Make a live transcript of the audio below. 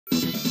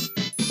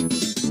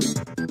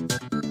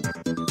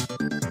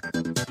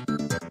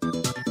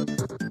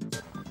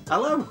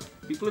Hello,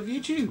 people of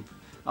YouTube.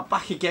 I'm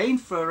back again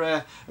for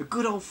a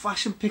good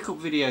old-fashioned pickup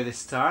video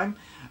this time.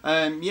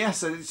 Yeah,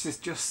 so this is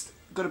just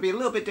going to be a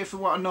little bit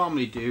different what I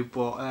normally do,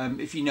 but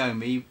if you know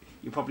me,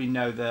 you probably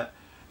know that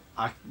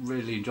I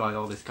really enjoy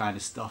all this kind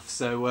of stuff.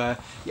 So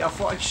yeah, I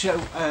thought I'd show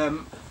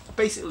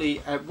basically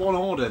one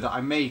order that I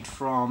made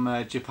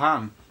from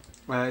Japan.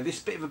 This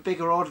is a bit of a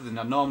bigger order than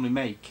I normally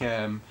make,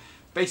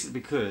 basically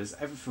because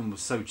everything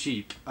was so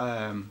cheap,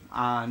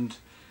 and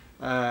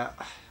I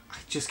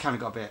just kind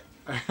of got a bit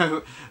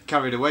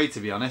carried away, to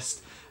be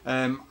honest.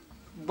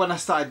 When I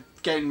started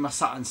getting my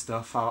Saturn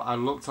stuff, I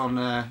looked on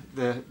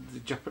the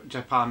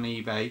Japan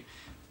eBay,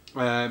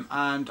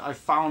 and I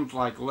found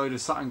like a load of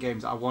Saturn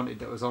games that I wanted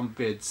that was on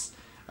bids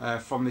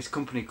from this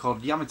company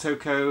called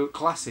Yamtoku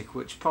Classic,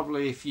 which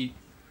probably, if you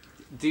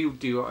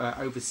do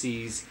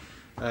overseas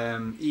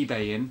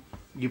eBaying,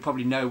 you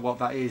probably know what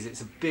that is.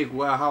 It's a big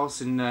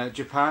warehouse in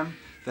Japan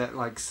that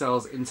like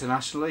sells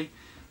internationally.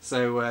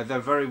 So they're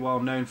very well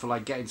known for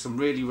like getting some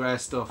really rare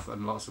stuff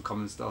and lots of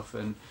common stuff,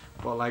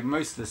 but like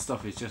most of the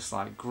stuff is just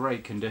like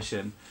great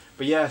condition.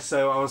 But yeah,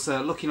 so I was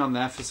looking on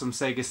there for some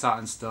Sega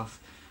Saturn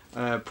stuff,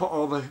 put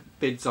all the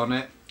bids on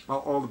it,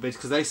 all the bids,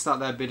 because they start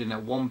their bidding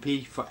at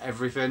 1p for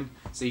everything,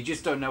 so you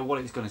just don't know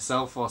what it's going to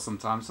sell for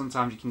sometimes.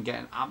 Sometimes you can get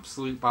an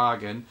absolute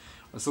bargain,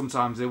 or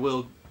sometimes they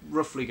will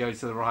roughly go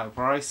to the right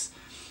price.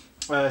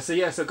 So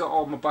yeah, so I got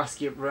all my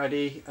basket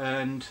ready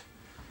and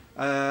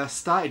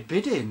started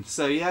bidding.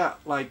 So yeah,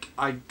 like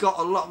I got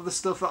a lot of the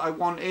stuff that I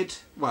wanted,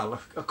 well,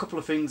 a couple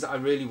of things that I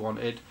really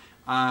wanted,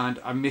 and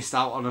I missed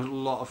out on a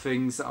lot of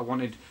things that I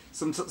wanted.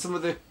 Some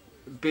of the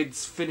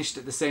bids finished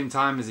at the same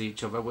time as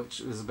each other, which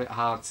was a bit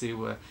hard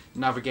to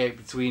navigate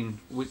between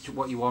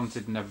what you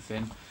wanted and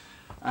everything.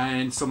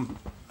 And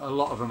a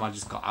lot of them I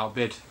just got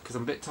outbid because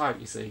I'm a bit tight,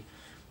 you see.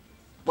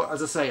 But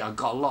as I say, I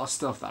got a lot of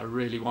stuff that I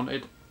really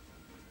wanted.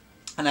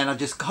 And then I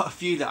just got a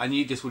few that I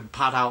knew just would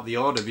pad out the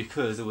order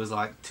because it was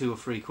like £2 or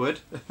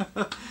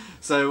 £3.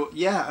 So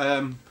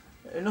yeah,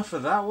 enough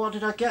of that. What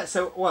did I get?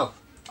 So, well,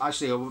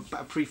 actually I'll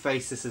better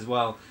preface this as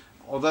well.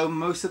 Although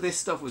most of this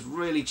stuff was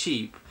really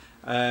cheap,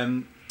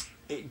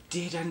 it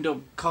did end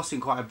up costing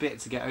quite a bit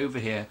to get over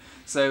here.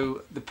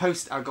 So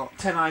I got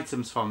 10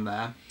 items from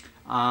there,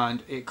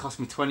 and it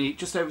cost me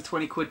just over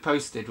 20 quid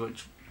postage,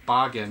 which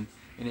bargain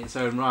in its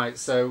own right.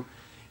 So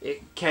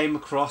it came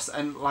across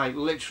and like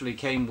literally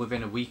came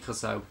within a week or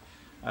so,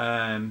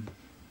 and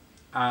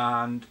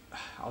I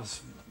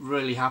was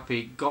really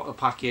happy. Got the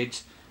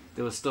package,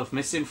 there was stuff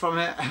missing from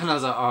it, and I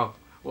was like, oh,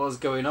 what's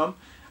going on?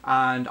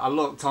 And I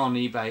looked on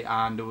eBay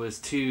and there was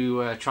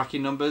 2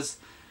 tracking numbers,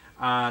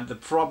 and the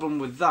problem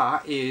with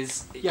that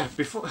is, yeah,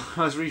 before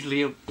I was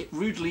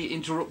rudely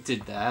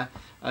interrupted there.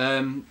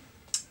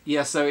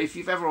 Yeah, so if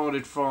you've ever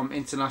ordered from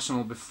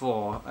international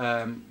before,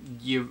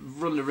 you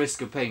run the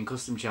risk of paying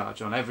custom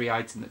charge on every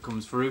item that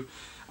comes through,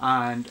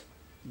 and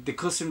the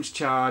customs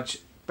charge,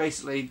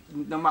 basically,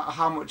 no matter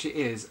how much it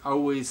is,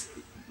 always,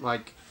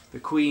 like, the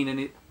Queen and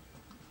it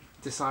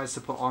decides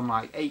to put on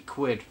like 8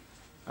 quid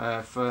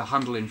for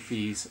handling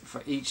fees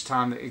for each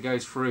time that it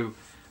goes through.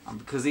 And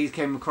because these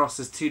came across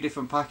as 2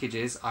 different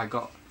packages, I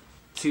got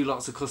 2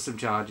 lots of custom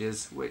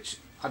charges, which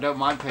I don't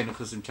mind paying the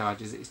custom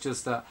charges. It's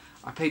just that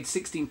I paid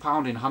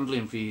 £16 in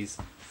handling fees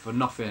for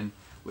nothing,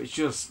 which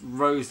just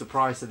rose the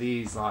price of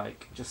these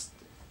like just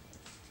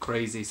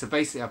crazy. So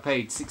basically I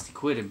paid 60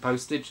 quid in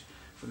postage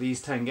for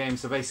these 10 games.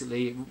 So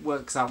basically it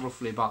works out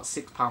roughly about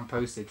 £6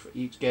 postage for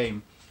each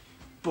game.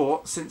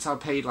 But since I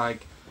paid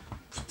like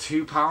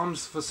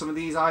 £2 for some of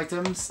these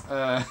items,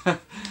 it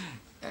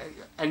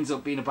ends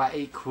up being about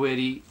 8 quid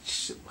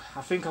each.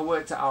 I think I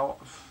worked it out,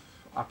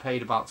 I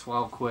paid about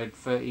 12 quid,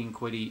 13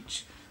 quid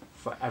each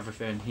for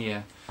everything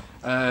here.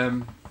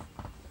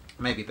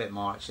 Maybe a bit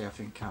more actually, I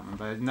think, can't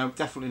remember. No,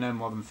 definitely no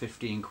more than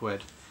 15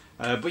 quid.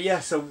 But yeah,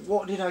 so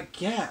what did I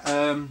get?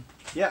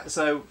 Yeah,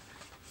 so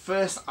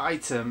first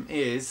item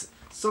is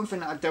something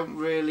that I don't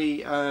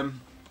really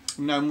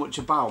know much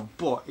about,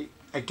 but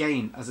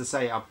again, as I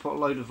say, I put a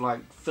load of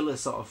like filler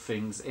sort of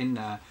things in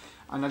there,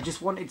 and I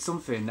just wanted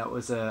something that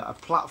was a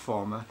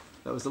platformer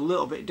that was a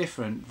little bit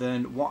different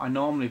than what I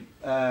normally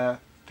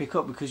pick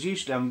up, because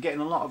usually I'm getting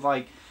a lot of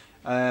like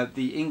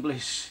the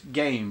English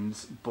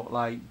games, but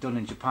like done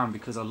in Japan,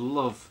 because I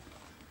love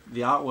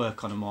the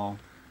artwork on them all.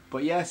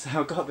 But yes, yeah, so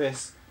I've got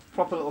this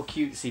proper little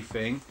cutesy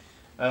thing.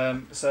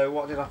 So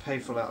what did I pay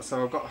for that?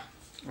 So I've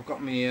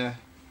got my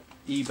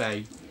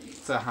eBay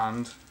to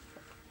hand.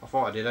 I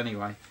thought I did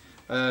anyway.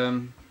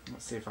 Let's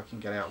see if I can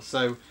get it out.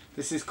 So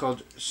this is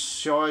called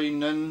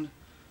Shonen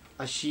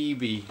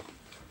Ashibi,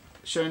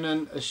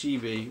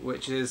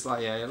 which is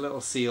like, yeah, a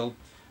little seal,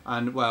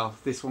 and well,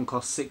 this one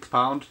costs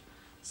 £6.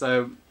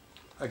 So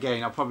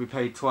again, I probably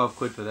paid 12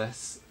 quid for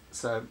this,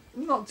 so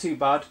not too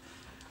bad.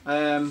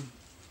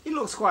 It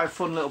looks quite a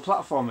fun little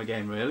platformer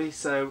game, really,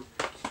 so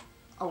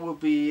I will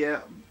be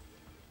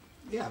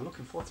yeah,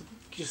 looking forward to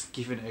just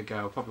giving it a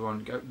go. Probably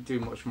won't do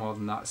much more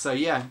than that. So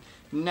yeah,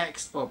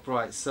 next up,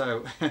 right,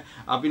 so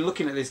I've been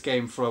looking at this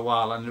game for a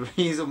while, and the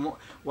reason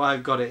why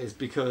I've got it is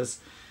because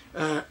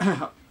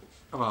well,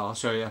 I'll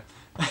show you.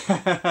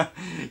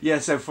 Yeah,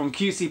 so from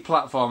QC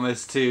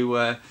platformers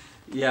to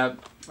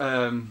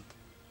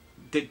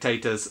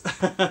dictators.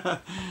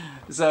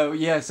 So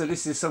yeah, so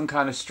this is some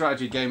kind of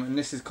strategy game, and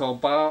this is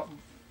called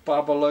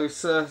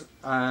Barbarossa,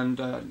 and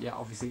yeah,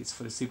 obviously it's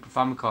for the Super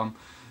Famicom.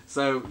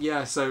 So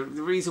yeah, so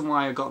the reason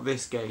why I got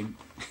this game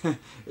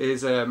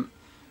is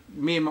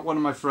me and one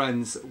of my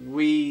friends,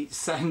 we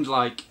send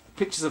like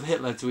pictures of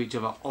Hitler to each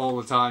other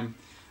all the time,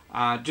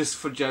 just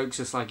for jokes,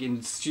 just like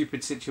in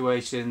stupid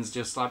situations,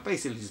 just like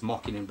basically just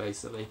mocking him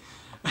basically.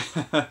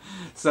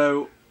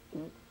 So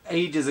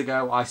ages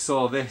ago I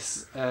saw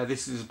this,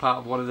 this is part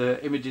of one of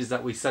the images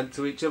that we sent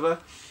to each other,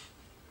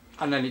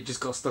 and then it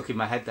just got stuck in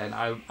my head then.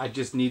 I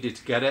just needed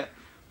to get it,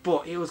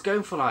 but it was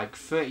going for like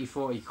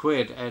 30-40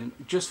 quid, and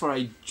just for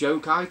a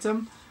joke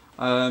item,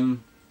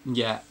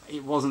 yeah,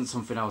 it wasn't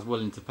something I was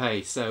willing to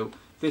pay. So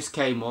this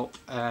came up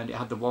and it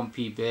had the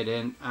 1p bid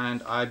in,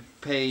 and I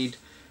paid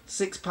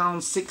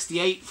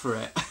 £6.68 for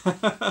it.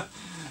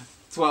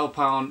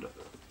 £12.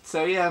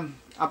 So yeah,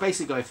 I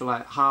basically got it for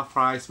like half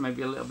price,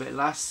 maybe a little bit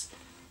less.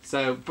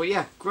 So, but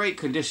yeah, great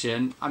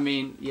condition. I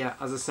mean, yeah,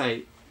 as I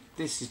say,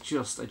 this is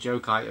just a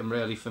joke item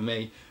really for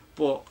me,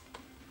 but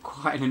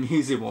quite an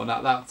amusing one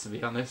at that, to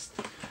be honest.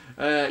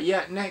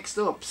 Yeah, next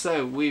up,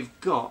 so we've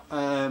got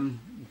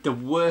the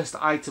worst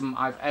item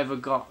I've ever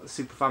got,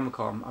 Super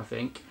Famicom, I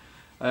think.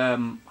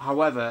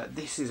 However,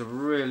 this is a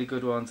really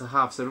good one to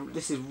have. So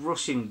this is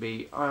Rushing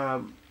Bee.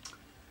 Oh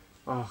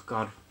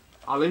god,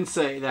 I'll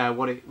insert it there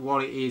what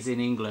it is in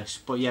English.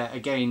 But yeah,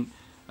 again,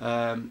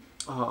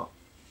 oh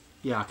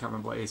yeah, I can't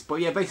remember what it is. But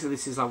yeah, basically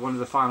this is like one of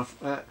the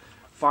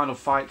Final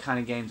Fight kind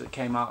of games that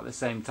came out at the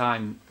same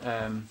time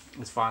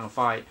as Final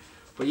Fight.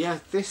 But yeah,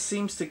 this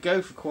seems to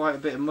go for quite a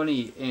bit of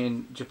money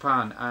in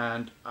Japan,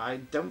 and I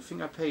don't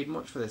think I paid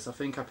much for this. I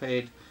think I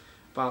paid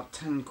about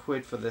 10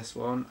 quid for this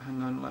one.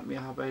 Hang on, let me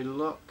have a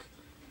look.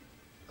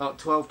 Oh,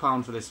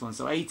 £12 for this one,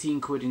 so 18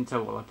 quid in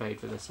total I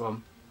paid for this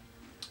one,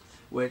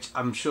 which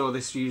I'm sure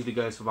this usually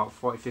goes for about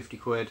 40-50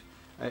 quid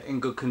in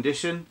good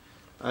condition.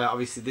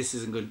 Obviously this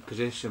is in good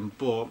condition,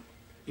 but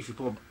if you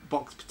put a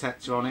box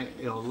protector on it,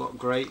 it'll look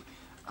great.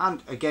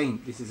 And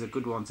again, this is a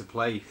good one to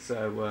play.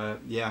 So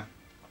yeah,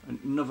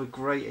 another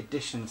great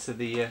addition to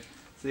the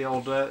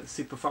old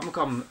Super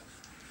Famicom.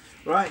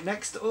 Right,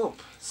 next up,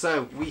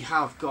 so we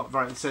have got,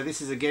 right, so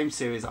this is a game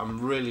series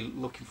I'm really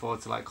looking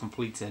forward to like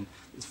completing.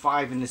 It's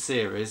 5 in the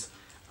series,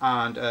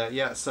 and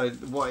yeah, so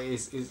what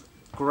it is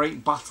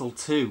Great Battle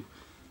 2.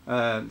 So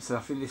I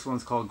think this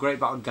one's called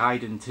Great Battle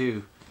Gaiden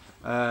 2.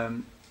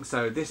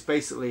 So this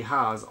basically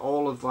has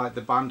all of like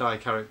the Bandai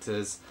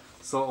characters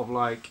sort of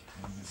like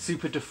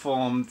super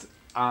deformed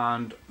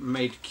and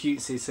made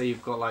cutesy. So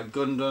you've got like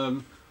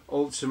Gundam,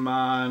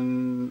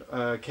 Ultraman,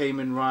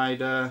 Kamen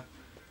Rider,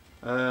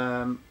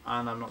 and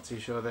I'm not too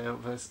sure the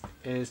others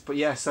is, but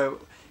yeah, so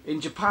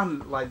in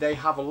Japan, like, they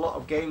have a lot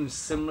of games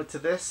similar to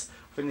this.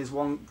 I think there's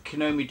one,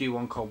 Konami do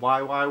one called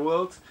YY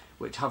World,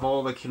 which have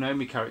all the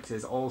Konami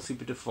characters all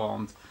super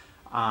deformed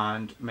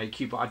and made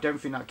cute, but I don't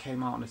think that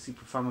came out on a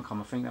Super Famicom.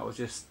 I think that was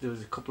just, there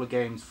was a couple of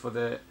games for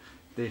the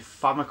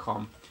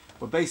Famicom.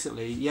 But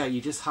basically, yeah, you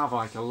just have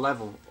like a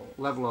level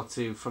or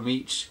two from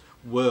each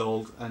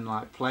world and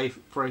like play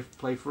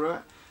through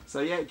it.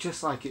 So yeah,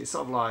 just like, it's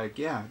sort of like,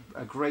 yeah,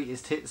 a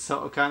greatest hits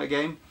sort of kind of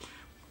game.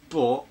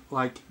 But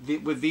like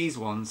with these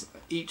ones,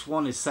 each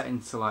one is set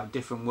into like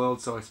different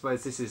worlds. So I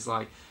suppose this is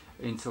like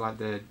into like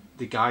the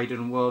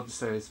Gaiden world.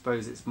 So I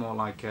suppose it's more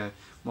like a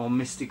more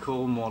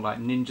mystical, more like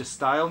ninja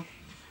style.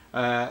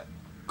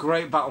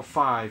 Great Battle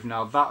 5.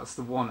 Now that's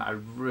the one I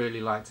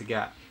really like to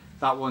get.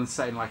 That one's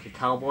set in like a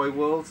cowboy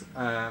world,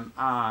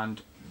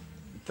 and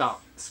that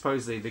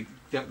supposedly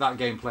that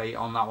gameplay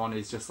on that one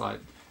is just like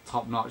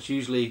top notch.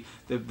 Usually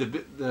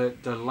the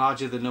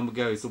larger the number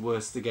goes, the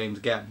worse the games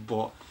get,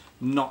 but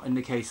not in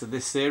the case of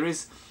this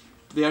series.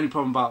 The only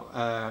problem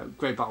about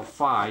Great Battle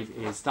 5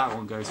 is that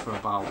one goes for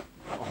about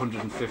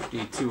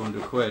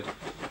 150-200 quid.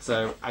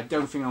 So I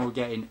don't think I will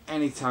get in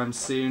anytime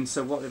soon.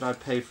 So what did I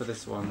pay for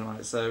this one?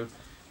 Right, so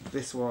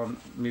this one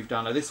moved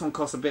down. Now this one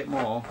costs a bit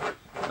more,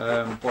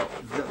 but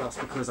that's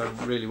because I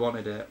really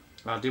wanted it.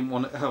 I didn't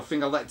want it. I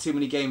think I let too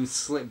many games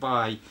slip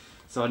by,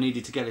 so I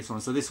needed to get this one.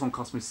 So this one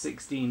cost me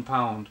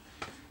 £16.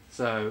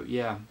 So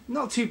yeah,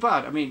 not too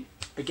bad. I mean,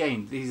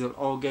 again, these are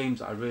all games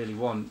that I really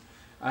want.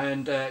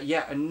 And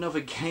yeah,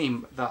 another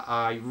game that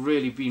I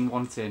really been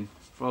wanting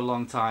for a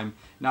long time.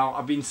 Now,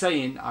 I've been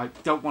saying I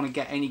don't want to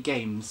get any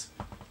games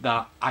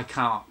that I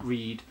can't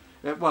read.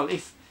 Well,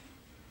 if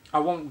I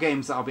want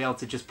games that I'll be able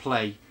to just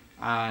play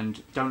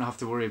and don't have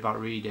to worry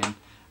about reading.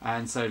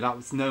 And so that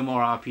was no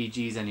more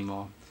RPGs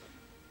anymore.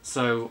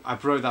 So I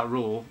broke that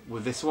rule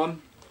with this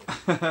one.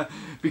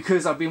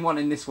 Because I've been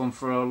wanting this one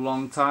for a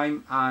long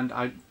time, and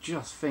I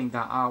just think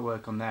that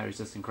artwork on there is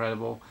just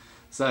incredible.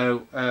 So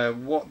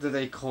what do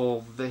they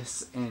call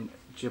this in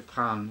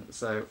Japan?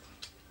 So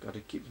gotta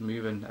keep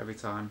moving every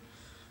time.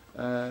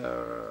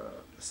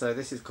 So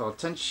this is called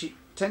Tenchi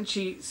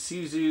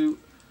Suzu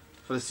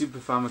for the Super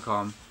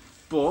Famicom,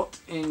 but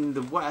in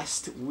the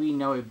West we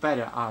know it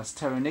better as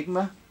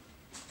Terranigma.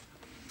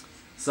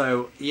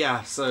 So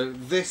yeah, so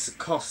this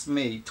cost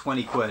me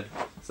 20 quid.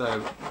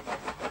 So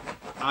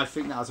I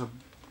think that was a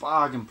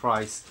bargain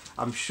price.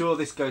 I'm sure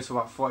this goes for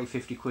about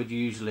 40-50 quid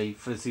usually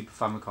for the Super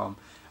Famicom.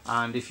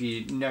 And if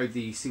you know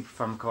the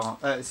Super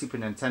Famicom, Super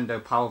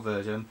Nintendo PAL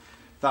version,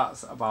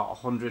 that's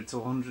about 100 to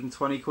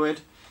 120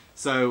 quid.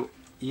 So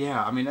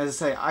yeah, I mean, as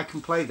I say, I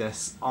can play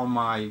this on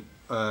my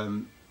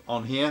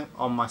on here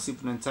on my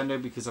Super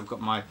Nintendo because I've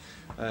got my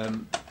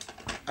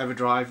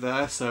EverDrive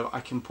there, so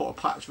I can put a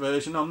patch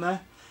version on there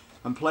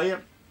and play it,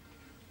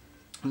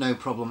 no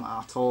problem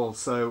at all.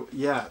 So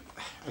yeah,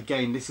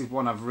 again, this is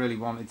one I've really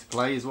wanted to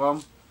play as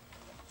well.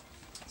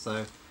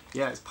 So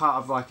yeah, it's part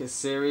of like a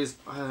series.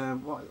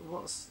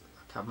 What's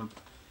I can't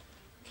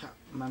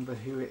remember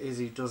who it is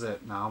who does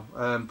it now.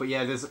 But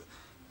yeah, there's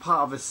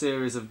part of a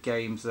series of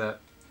games that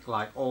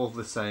like all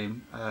the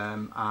same,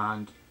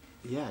 and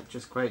yeah,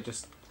 just great,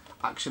 just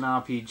action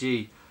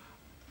RPG.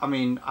 I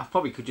mean, I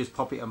probably could just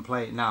pop it and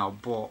play it now,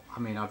 but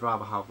I mean, I'd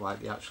rather have like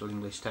the actual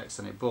English text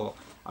in it. But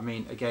I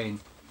mean,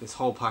 again, this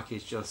whole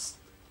package just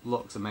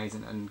looks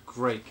amazing and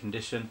great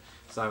condition.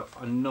 So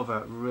another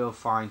real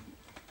fine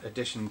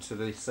addition to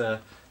this the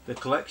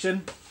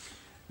collection.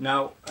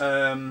 Now,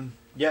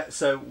 yeah,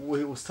 so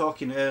we was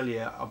talking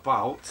earlier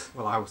about,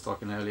 well, I was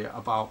talking earlier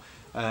about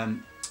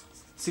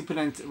Super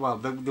Nintendo. Well,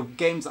 the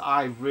games that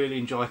I really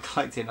enjoy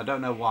collecting. I don't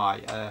know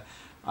why.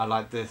 I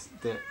like the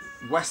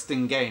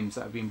Western games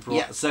that have been brought.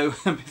 Yeah. So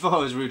before I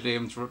was rudely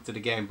interrupted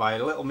again by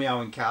a little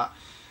meowing cat.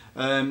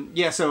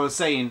 Yeah, so I was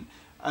saying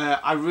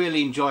I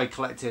really enjoy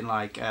collecting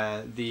like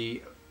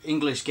the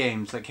English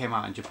games that came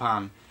out in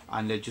Japan,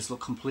 and they just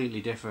look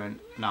completely different.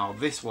 Now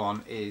this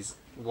one is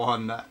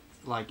one that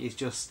like is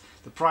just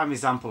the prime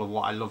example of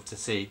what I love to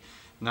see.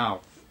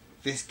 Now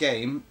this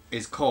game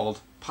is called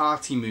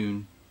Party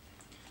Moon,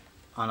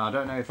 and I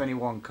don't know if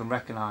anyone can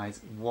recognise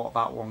what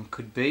that one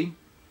could be.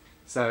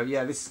 So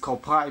yeah, this is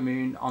called Party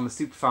Moon on the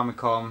Super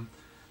Famicom,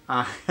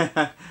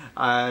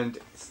 and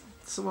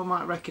someone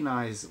might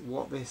recognise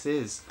what this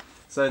is.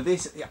 So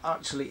this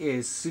actually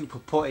is Super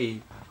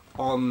Putty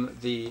on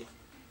the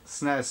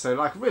SNES, so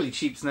like a really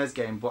cheap SNES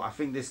game, but I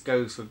think this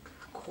goes for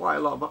quite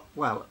a lot of,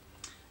 well,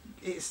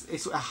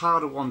 it's a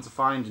harder one to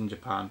find in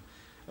Japan.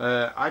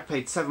 I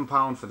paid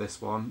 £7 for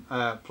this one,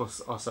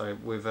 plus, oh sorry,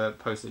 with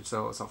postage,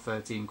 so it's like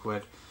 13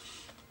 quid.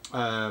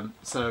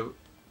 So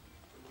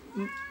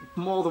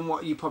more than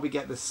what you probably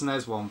get the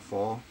SNES one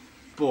for,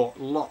 but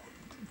a lot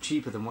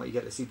cheaper than what you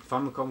get the Super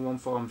Famicom one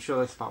for. I'm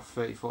sure it's about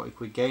 30-40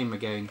 quid game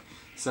again.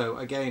 So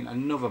again,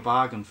 another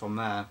bargain from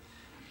there.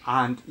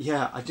 And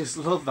yeah, I just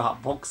love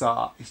that box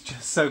art. It's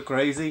just so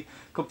crazy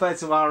compared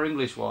to our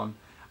English one.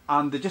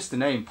 And just the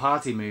name,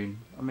 Party Moon.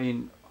 I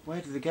mean,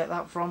 where did they get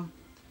that from?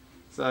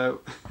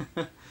 So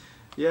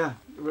yeah,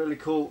 really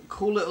cool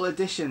little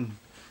addition.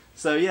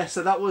 So yeah,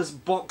 so that was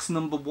box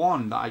number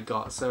 1 that I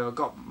got. So I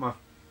got my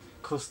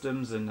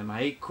customs and my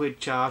 8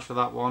 quid charge for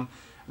that one,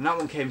 and that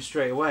one came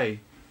straight away.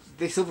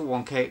 This other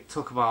one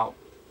took about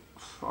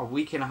a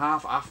week and a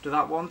half after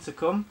that one to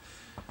come,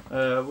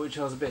 which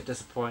I was a bit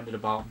disappointed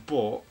about,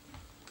 but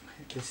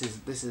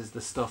this is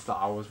the stuff that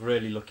I was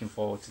really looking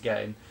forward to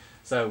getting.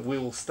 So we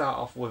will start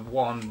off with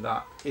one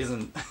that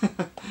isn't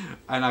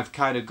and I've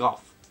kind of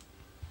got,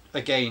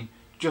 again,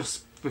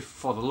 just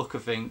for the look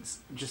of things,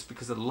 just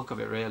because of the look of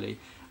it really,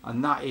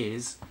 and that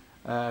is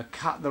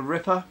Cat the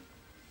Ripper.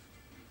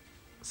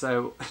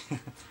 So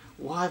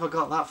why have I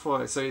got that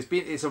for it? So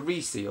it's a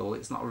reseal.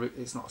 It's not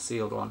a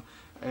sealed one.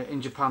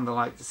 In Japan,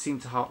 they seem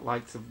to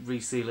like to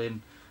reseal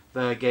in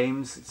their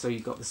games, so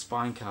you've got the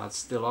spine cards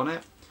still on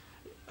it,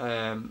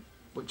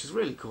 which is a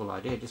really cool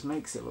idea. It just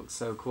makes it look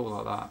so cool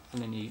like that,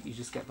 and then you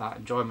just get that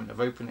enjoyment of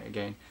opening it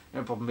again. The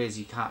only problem is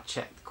you can't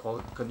check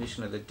the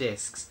condition of the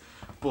discs,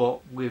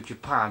 but with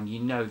Japan, you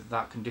know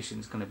that condition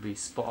is going to be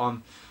spot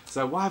on.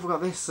 So why have I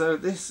got this? So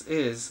this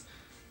is,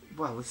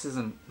 well, this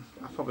isn't,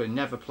 I probably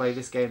never play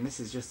this game. This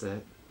is just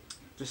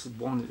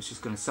one that's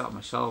just going to sit on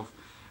my shelf.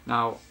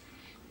 Now,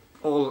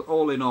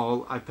 all in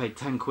all, I paid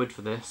 10 quid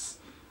for this,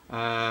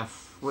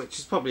 which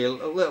is probably a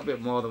little bit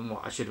more than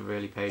what I should have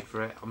really paid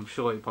for it. I'm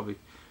sure you probably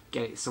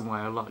get it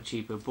somewhere a lot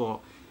cheaper, but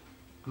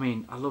I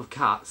mean, I love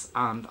cats,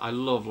 and I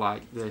love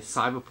like the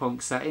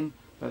cyberpunk setting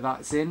that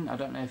that's in. I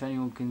don't know if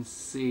anyone can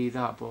see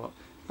that, but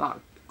that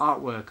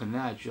artwork on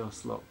there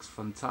just looks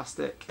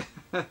fantastic.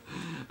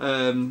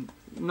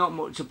 Not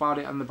much about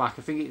it on the back.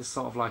 I think it's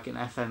sort of like an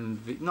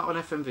FMV, not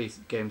an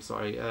FMV game,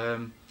 sorry.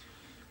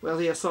 Well,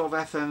 yeah, sort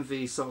of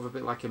FMV, sort of a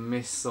bit like a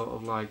Myst, sort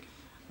of like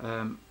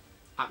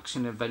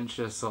action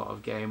adventure sort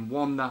of game.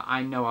 One that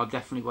I know I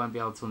definitely won't be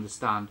able to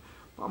understand,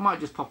 but I might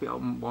just pop it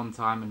on one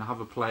time and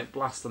have a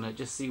blast on it,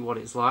 just see what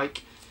it's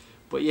like.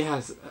 But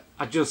yes,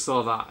 I just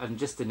saw that, and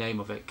just the name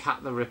of it,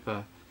 Cat the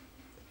Ripper,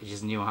 I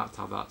just knew I had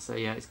to have that. So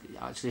yeah, it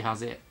actually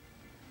has it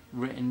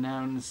written there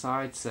on the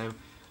side, so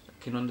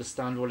I can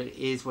understand what it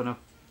is when I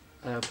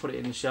put it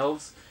in the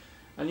shelves.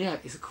 And yeah,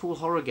 it's a cool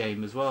horror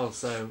game as well,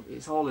 so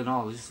it's all in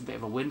all just a bit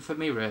of a win for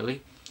me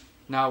really.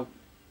 Now,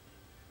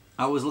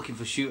 I was looking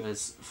for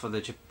shooters for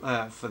the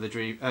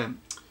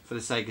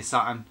Sega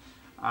Saturn,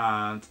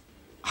 and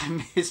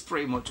I missed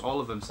pretty much all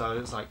of them. So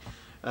it's like,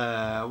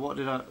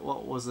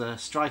 what was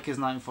Strikers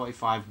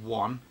 1945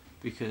 1,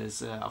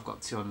 because I've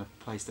got 2 on the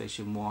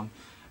PlayStation 1.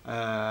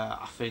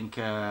 I think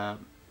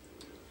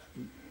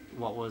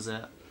what was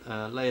it?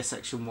 Layer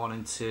Section 1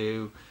 and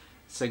 2,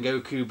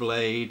 Sengoku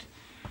Blade.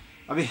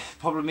 I mean, the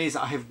problem is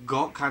I have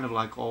got kind of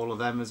like all of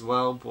them as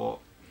well, but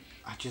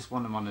I just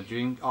want them on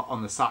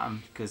on the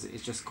Saturn, because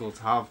it's just cool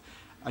to have.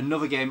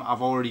 Another game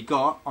I've already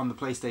got on the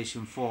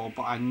PlayStation 4,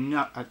 but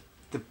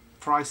the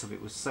price of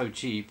it was so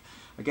cheap.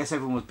 I guess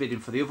everyone was bidding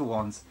for the other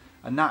ones,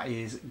 and that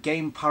is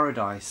Game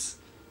Paradise.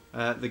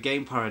 The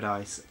Game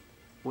Paradise,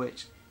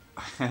 which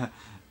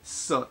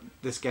so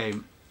this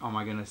game, oh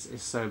my goodness,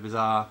 is so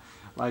bizarre.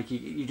 Like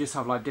you just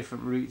have like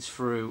different routes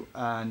through,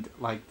 and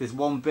like there's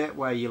one bit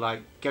where you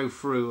like go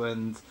through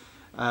and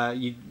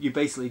you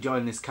basically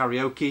join this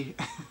karaoke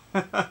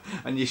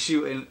and you're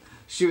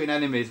shooting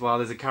enemies while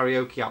there's a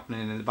karaoke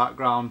happening in the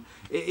background.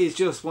 It is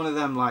just one of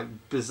them like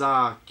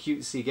bizarre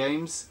cutesy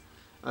games.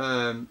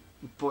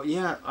 But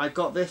yeah, I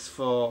got this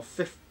for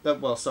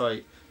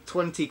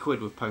 20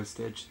 quid with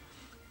postage.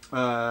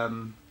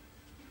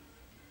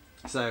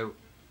 So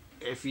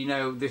if you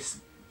know, this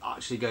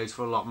actually goes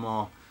for a lot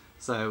more.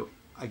 So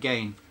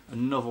again,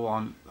 another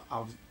one I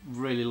was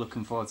really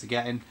looking forward to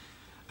getting.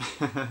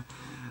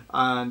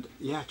 And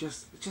yeah,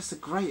 just a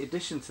great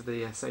addition to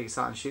the Sega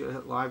Saturn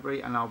shooter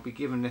library, and I'll be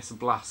giving this a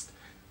blast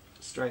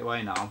straight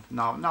away now.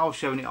 Now I've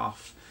shown it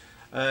off.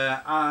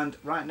 And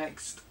right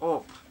next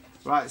up,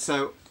 right,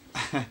 so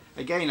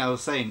again, I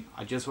was saying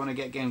I just want to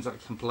get games that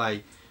I can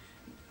play.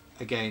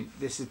 Again,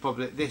 this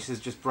is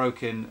just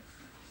broken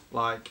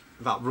like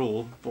that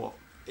rule, but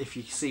if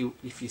you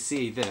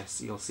see this,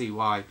 you'll see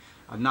why,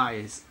 and that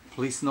is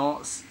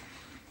Policenauts.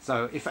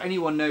 So if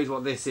anyone knows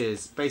what this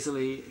is,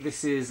 basically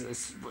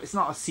it's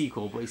not a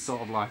sequel, but it's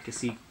sort of like a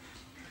sort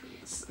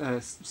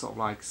of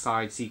like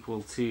side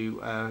sequel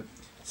to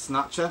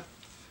Snatcher,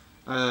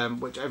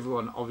 which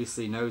everyone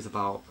obviously knows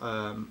about.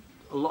 A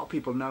lot of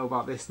people know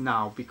about this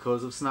now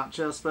because of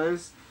Snatcher, I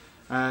suppose.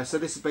 So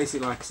this is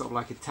basically like sort of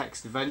like a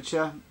text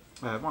adventure.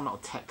 Well, not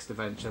a text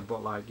adventure,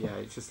 but like, yeah,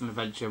 it's just an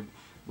adventure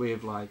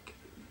with like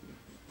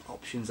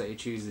options that you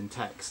choose in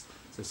text.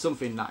 So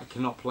something that I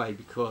cannot play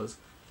because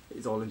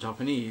it's all in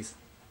Japanese.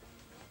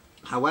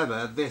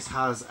 However, this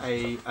has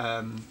a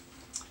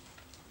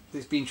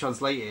it's been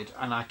translated,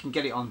 and I can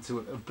get it onto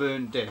a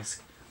burnt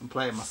disc and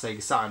play it on my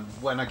Sega Saturn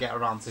when I get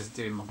around to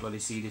doing my bloody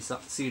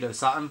pseudo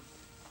Saturn.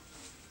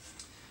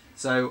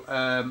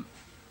 So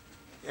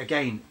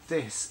again,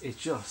 this is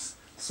just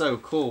so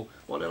cool.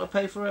 What did I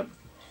pay for it?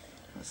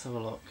 Let's have a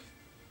look.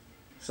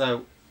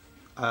 So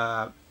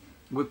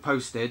with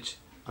postage,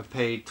 I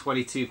paid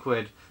 22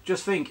 quid.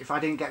 Just think, if I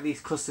didn't get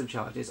these custom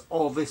charges,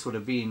 all this would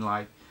have been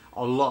like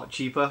a lot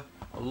cheaper.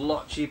 A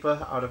lot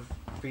cheaper. I would have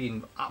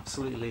been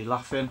absolutely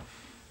laughing.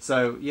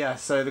 So yeah,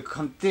 so the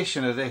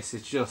condition of this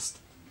is just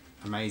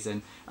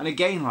amazing. And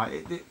again,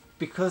 right,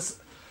 because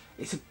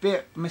it's a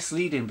bit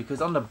misleading,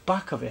 because on the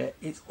back of it,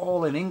 it's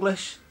all in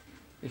English.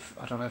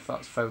 I don't know if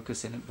that's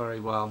focusing it very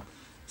well.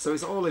 So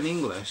it's all in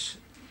English.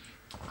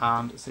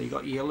 And so you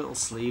got your little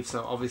sleeve.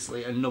 So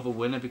obviously another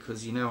winner,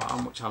 because you know how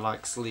much I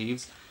like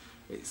sleeves.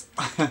 It's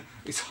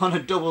it's on a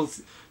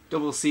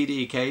double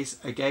CD case.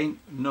 Again,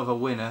 another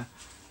winner,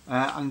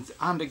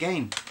 and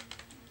again,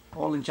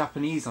 all in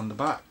Japanese on the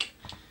back.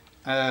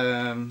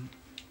 And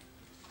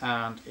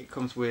it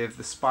comes with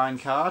the spine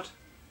card,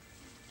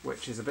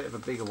 which is a bit of a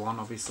bigger one,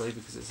 obviously,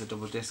 because it's a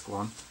double disc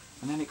one.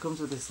 And then it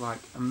comes with this like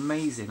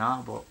amazing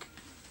art book.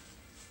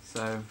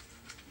 So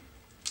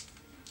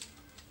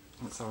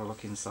let's have a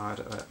look inside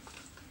of it.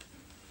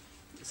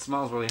 It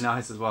smells really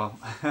nice as well.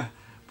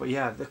 But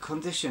yeah, the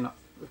condition,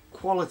 the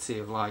quality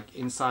of like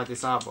inside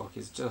this art book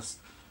is just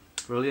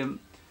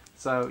brilliant.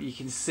 So you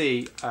can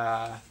see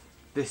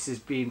this has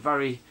been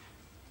very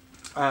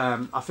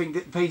I think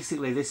that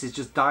basically this is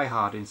just Die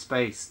Hard in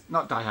space.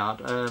 Not Die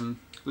Hard,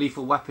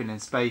 Lethal Weapon in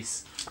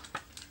space.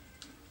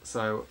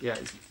 So yeah,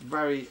 it's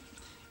very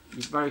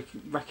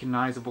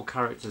recognisable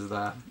characters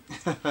there.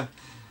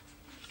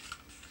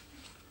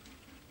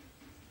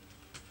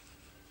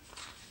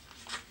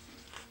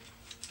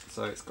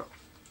 So it's got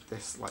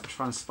this like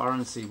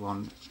transparency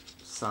one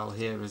cell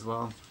here as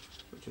well,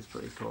 which is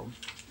pretty cool.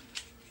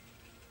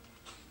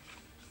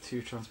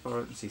 2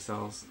 transparency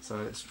cells,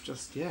 so it's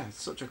just, yeah, it's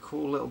such a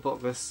cool little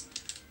book, this.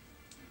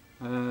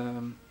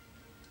 So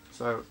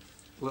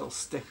little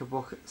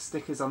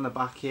stickers on the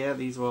back here.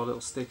 These are all little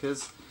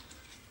stickers,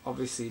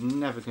 obviously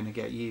never going to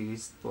get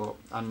used, but,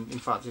 and in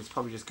fact it's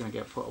probably just going to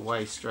get put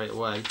away straight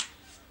away,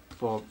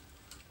 but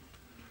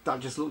that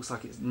just looks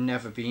like it's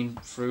never been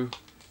through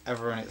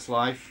ever in its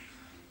life.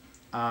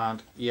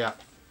 And yeah,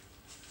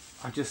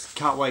 I just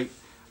can't wait.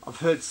 I've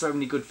heard so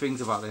many good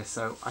things about this,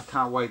 so I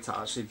can't wait to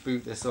actually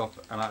boot this up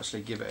and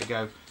actually give it a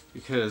go,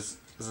 because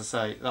as I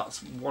say,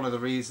 that's one of the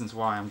reasons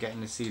why I'm getting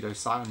the pseudo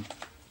Saturn,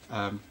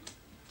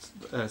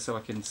 so I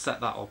can set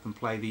that up and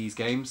play these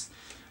games.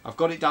 I've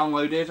got it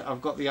downloaded,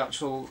 I've got the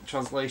actual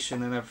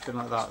translation and everything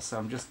like that, so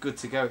I'm just good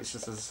to go. It's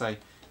just, as I say,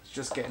 it's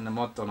just getting the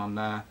mod done on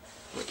there,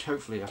 which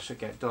hopefully I should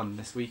get done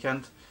this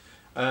weekend.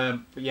 But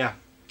yeah,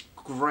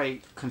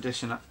 great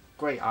condition,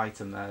 great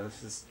item there.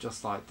 This is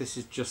just, I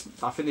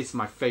think this is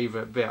my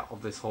favourite bit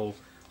of this whole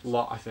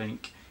lot, I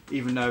think,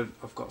 even though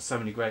I've got so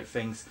many great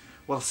things.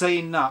 Well,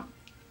 saying that,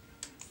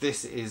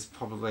 this is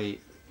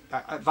probably,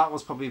 that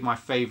was probably my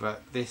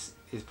favourite. This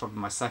is probably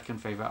my second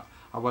favourite.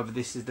 However,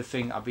 this is the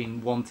thing I've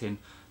been wanting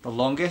the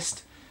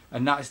longest,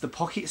 and that is the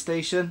pocket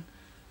station.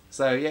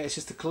 So yeah, it's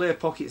just a clear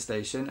pocket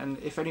station, and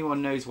if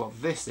anyone knows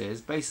what this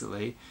is,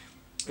 basically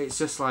it's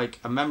just like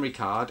a memory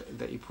card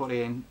that you put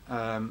in,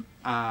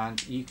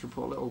 and you can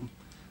put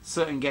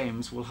certain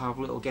games will have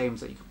little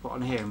games that you can put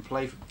on here and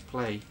play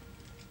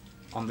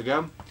on the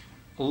go.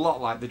 A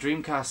lot like the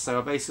Dreamcast.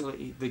 So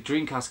basically the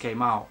Dreamcast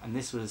came out and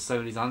this was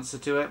Sony's answer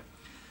to it,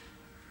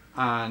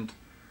 and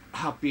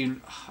I've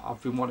been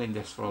wanting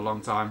this for a long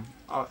time,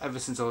 ever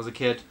since I was a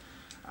kid.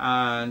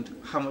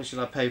 And how much did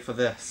I pay for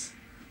this?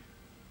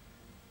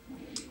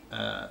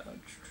 I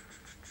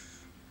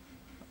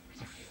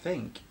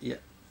think, yeah,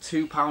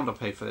 £2 I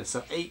paid for this,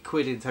 so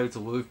 £8 in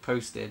total with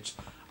postage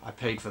I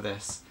paid for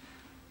this.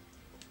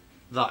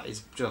 That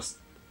is just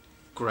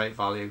great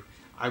value.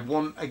 I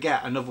want to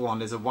get another one,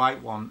 there's a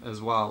white one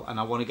as well, and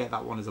I want to get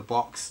that one as a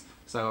box,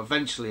 so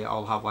eventually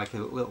I'll have like a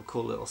little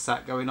cool little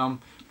set going on.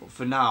 But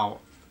for now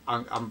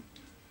I'm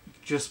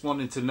just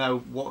wanting to know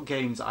what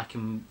games I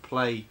can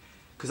play,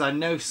 because I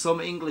know some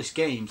English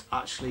games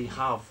actually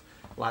have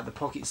like the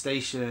pocket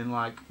station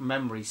like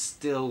memory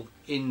still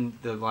in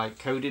the like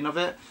coding of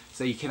it,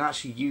 so you can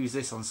actually use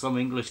this on some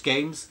English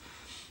games.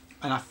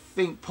 And I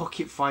think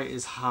Pocket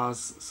Fighters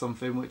has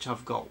something which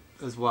I've got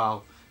as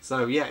well.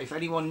 So yeah, if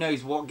anyone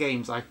knows what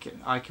games I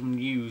can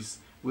use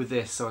with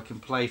this so I can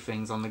play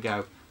things on the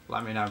go,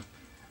 let me know.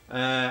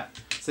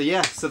 So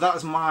yeah, so that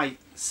was my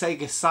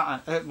Sega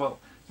Saturn, well,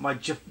 my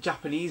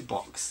Japanese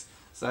box.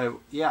 So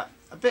yeah,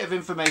 a bit of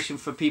information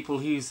for people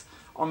who's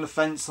on the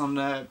fence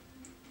on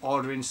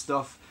ordering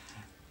stuff.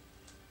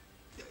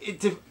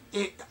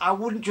 I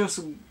wouldn't just,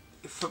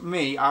 for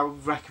me, I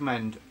would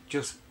recommend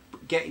just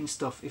getting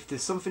stuff. If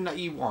there's something that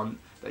you want,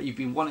 that you've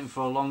been wanting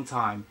for a long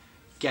time,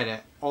 get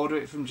it. Order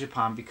it from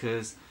Japan,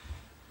 because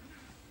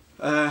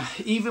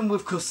even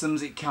with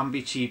customs it can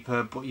be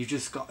cheaper, but you've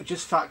just got to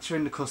factor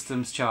in the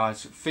customs charge.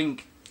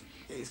 Think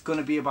it's going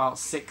to be about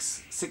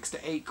six to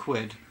eight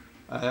quid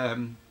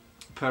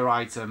per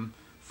item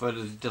for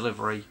the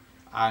delivery,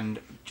 and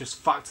just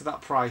factor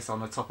that price on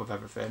the top of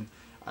everything,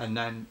 and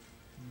then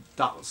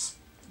that's,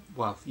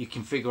 well, you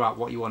can figure out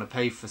what you want to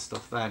pay for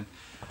stuff then.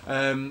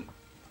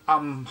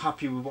 I'm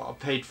happy with what I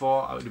paid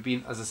for. I would have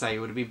been, as I say, it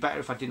would have been better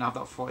if I didn't have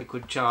that 40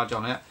 quid charge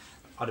on it.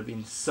 I'd have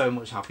been so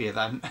much happier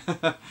then.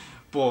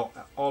 But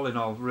all in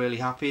all, really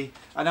happy.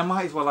 And I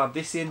might as well add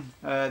this in.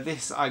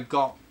 This I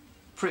got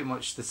pretty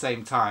much the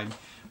same time,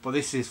 but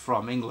this is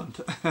from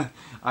England.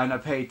 And I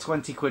paid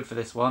 20 quid for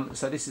this one.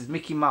 So this is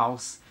Mickey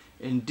Mouse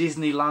in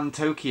Disneyland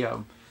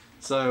Tokyo.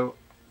 So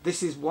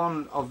this is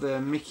one of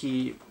the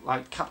Mickey,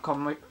 like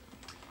Capcom.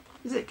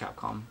 Is it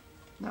Capcom?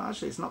 No,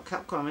 actually it's not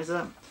Capcom, is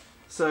it?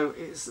 So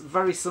it's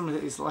very similar.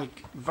 It's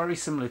like very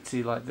similar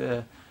to like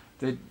the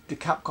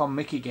Capcom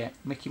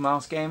Mickey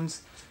Mouse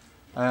games.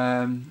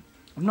 I'm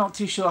not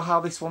too sure how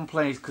this one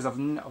plays, because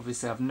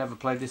obviously I've never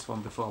played this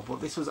one before.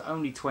 But this was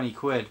only 20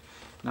 quid.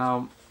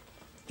 Now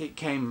it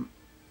came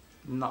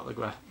not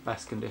the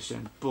best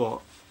condition,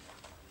 but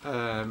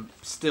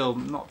still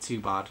not too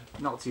bad.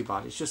 Not too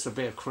bad. It's just a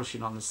bit of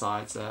crushing on the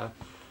sides there,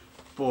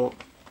 but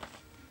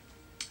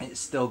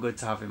it's still good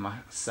to have in my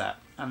set.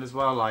 And as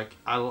well, like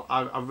I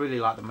really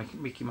like the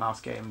Mickey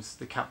Mouse games,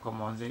 the Capcom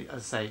ones. As I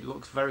say, it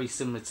looks very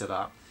similar to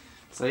that.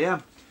 So yeah,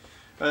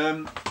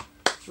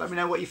 let me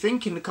know what you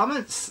think in the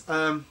comments.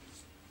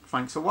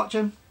 Thanks for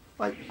watching.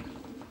 Bye.